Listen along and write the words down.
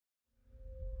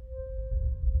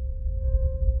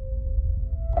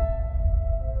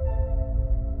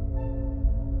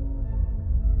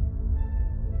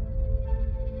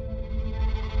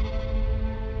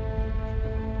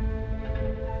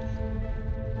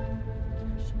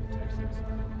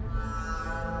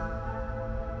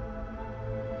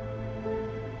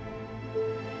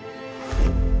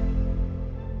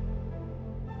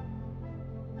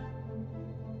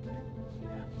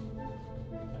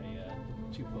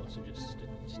opposed to just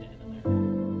standing there.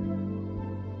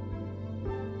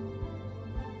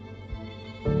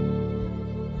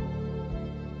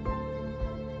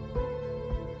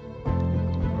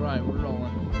 All right, we're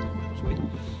rolling. Sweet.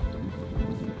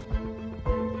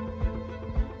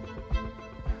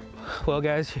 Well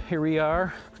guys, here we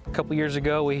are. A couple years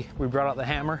ago we brought out the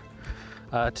HAMR.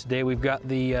 Today we've got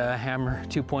the HAMR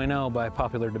 2.0 by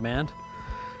popular demand.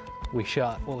 We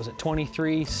shot, what was it,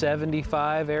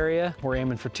 2375 area. We're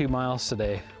aiming for 2 miles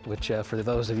today, which for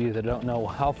those of you that don't know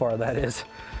how far that is,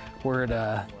 we're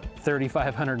at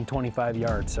 3,525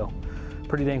 yards, so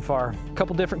pretty dang far. A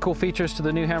couple different cool features to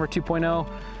the new HAMR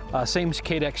 2.0. Same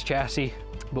KDEX chassis,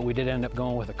 but we did end up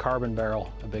going with a carbon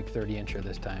barrel, a big 30-incher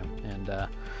this time. And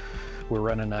we're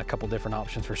running a couple different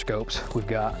options for scopes. We've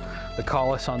got the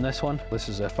Collis on this one. This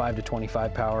is a 5 to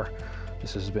 25 power.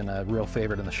 This has been a real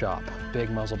favorite in the shop. Big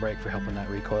muzzle brake for helping that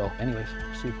recoil. Anyways,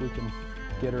 see if we can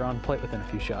get her on plate within a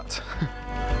few shots.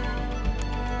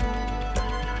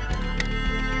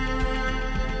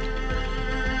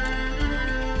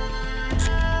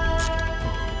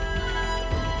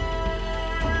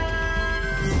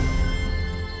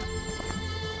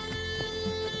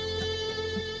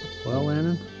 Well,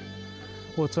 Landon,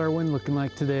 what's our wind looking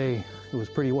like today? It was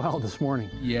pretty wild this morning.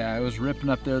 Yeah, it was ripping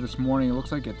up there this morning. It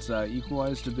looks like it's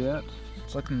equalized a bit.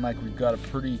 It's looking like we've got a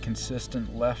pretty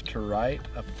consistent left to right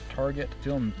up target.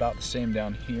 Feeling about the same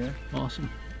down here.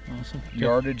 Awesome, awesome.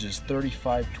 Yardage is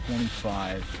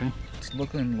 3525. Okay. It's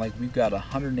looking like we've got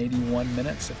 181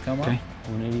 minutes have come up. Okay,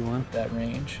 181. That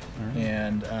range. Right.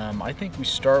 And I think we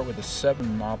start with a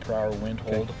 7 mile per hour wind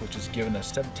hold, which is giving us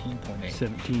 17.8.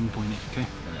 17.8, okay.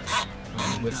 Minutes.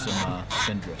 And with some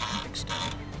spin drift mixed in.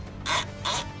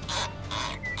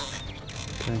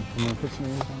 Okay, I'm gonna put some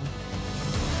ears on.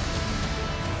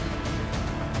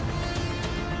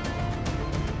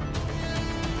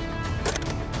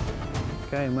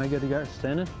 Okay, am I good to go?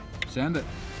 Send it? Send it.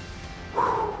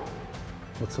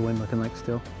 What's the wind looking like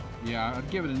still? Yeah, I'd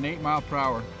give it an 8 mile per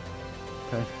hour.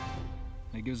 Okay.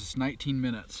 That gives us 19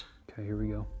 minutes. Okay, here we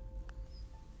go.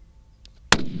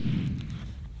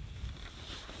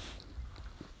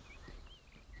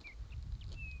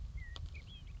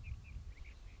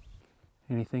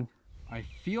 Anything? I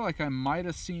feel like I might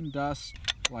have seen dust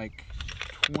like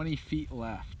 20 feet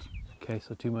left. Okay,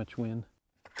 so too much wind.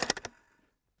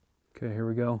 Okay, here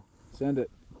we go. Send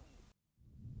it.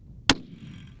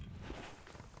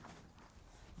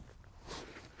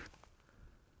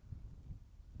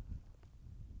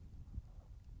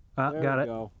 Ah, There got we it.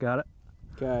 go. Got it.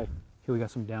 Okay. Here we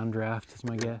got some downdraft, is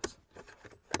my guess.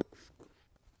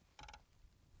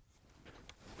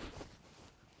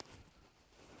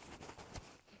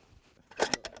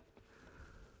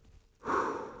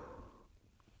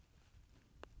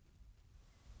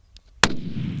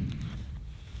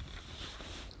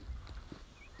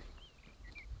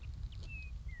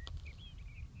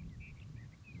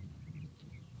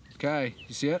 Okay,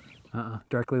 you see it?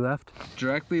 Directly left?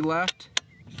 Directly left,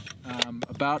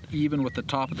 about even with the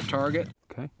top of the target.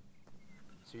 Okay.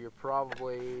 So you're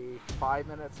probably 5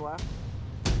 minutes left.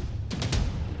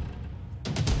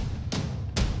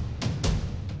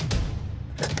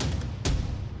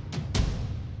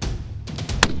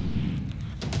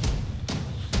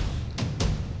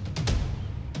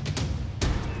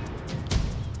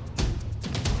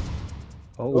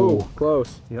 Oh,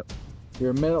 close. Yep.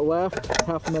 You're a minute left,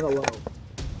 half a minute low.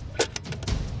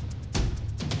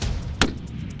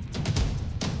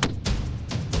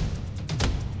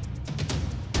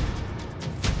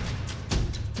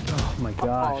 Oh my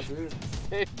gosh. Oh, dude,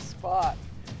 same spot.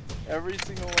 Every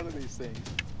single one of these things.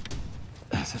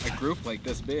 A group like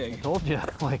this big. I told you,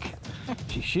 like,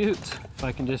 she shoots. If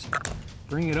I can just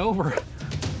bring it over.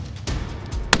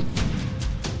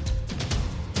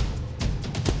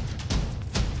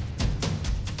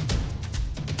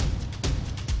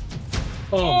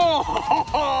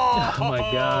 Oh my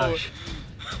gosh.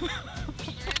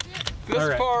 This All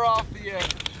right. far off the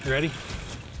edge. You ready?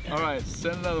 All right,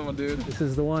 send another one, dude. This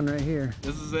is the one right here.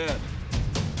 This is it.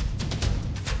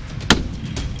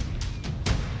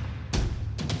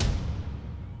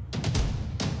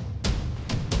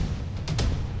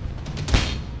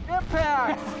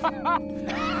 Impact!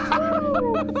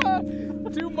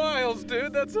 2 miles,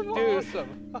 dude. That's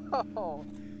awesome. Oh.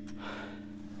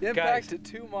 Impact Guys. at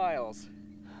 2 miles.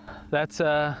 That's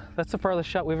the farthest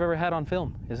shot we've ever had on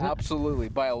film, isn't it? Absolutely,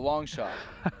 by a long shot.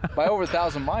 By over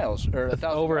 1,000 miles, or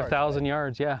 1,000 Over yards, 1,000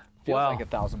 yards, yeah. Feels Wow. like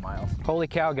 1,000 miles. Holy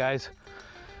cow, guys.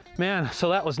 Man, so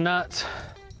that was nuts.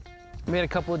 Made a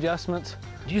couple adjustments.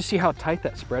 Did you see how tight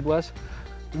that spread was?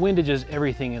 Windage is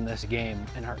everything in this game,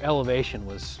 and our elevation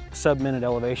was sub-minute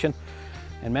elevation.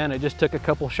 And man, it just took a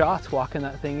couple shots walking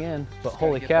that thing in, but Just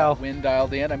holy get cow. that wind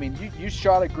dialed in. I mean, you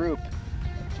shot a group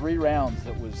 3 rounds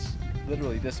that was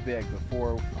literally this big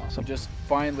before Awesome. you just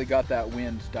finally got that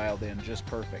wind dialed in just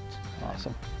perfect.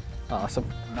 Awesome. Awesome.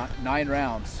 9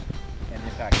 rounds and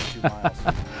impacted 2 miles.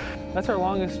 That's our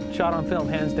longest shot on film,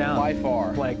 hands down. By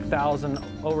far. Like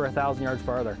over 1,000 yards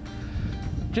farther.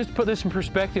 Just to put this in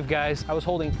perspective, guys, I was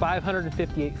holding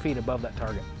 558 feet above that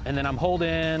target. And then I'm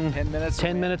holding 10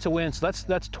 minutes of wind. So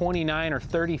that's 29 or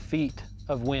 30 feet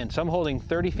of wind. So I'm holding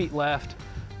 30 feet left,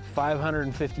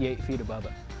 558 feet above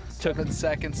it. 7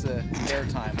 seconds of air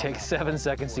time. Takes 7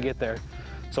 seconds to get there.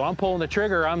 So I'm pulling the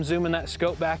trigger, I'm zooming that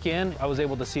scope back in. I was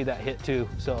able to see that hit too.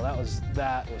 So that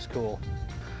was cool.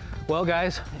 Well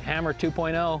guys, HAMR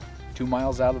 2.0. 2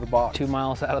 miles out of the box. 2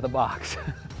 miles out of the box.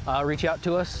 Reach out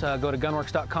to us, go to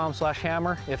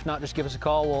gunwerks.com/hammer. If not, just give us a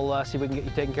call. We'll see if we can get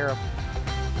you taken care of.